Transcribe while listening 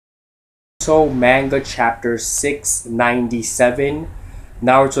Naruto manga chapter 697.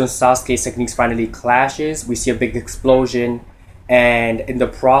 Naruto and Sasuke's techniques finally clashes. We see a big explosion, and in the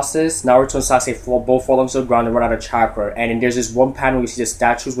process, Naruto and Sasuke both fall onto the ground and run out of chakra. And then there's this one panel where you see the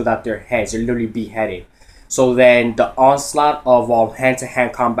statues without their heads; they're literally beheaded. So then the onslaught of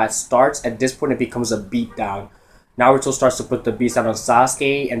hand-to-hand combat starts. At this point, it becomes a beatdown. Naruto starts to put the beast down on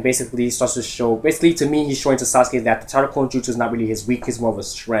Sasuke, and basically starts to show. Basically, to me, he's showing to Sasuke that the Taira clone jutsu is not really his weakness, more of a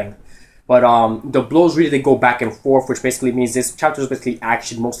strength. But the blows really, they go back and forth, which basically means this chapter is basically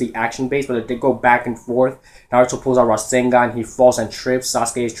mostly action based, but they go back and forth. Naruto pulls out Rasengan, he falls and trips.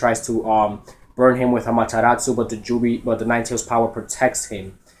 Sasuke tries to burn him with Amaterasu, but the Nine Tails power protects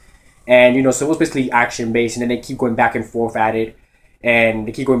him. And so it was basically action based, and then they keep going back and forth at it, and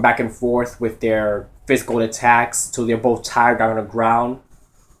they keep going back and forth with their physical attacks till they're both tired down on the ground.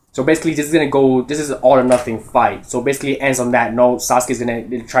 So basically, this is an all or nothing fight. So basically, it ends on that note. Sasuke's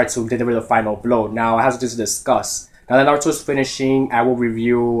gonna try to deliver the final blow. Now, I have to discuss. Now that Naruto's finishing,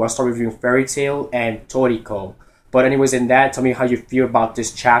 I'll start reviewing Fairy Tail and Toriko. But anyways, in that, tell me how you feel about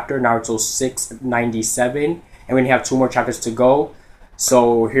this chapter, Naruto 697. And we have 2 more chapters to go.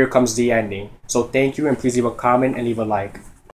 So here comes the ending. So thank you, and please leave a comment and leave a like.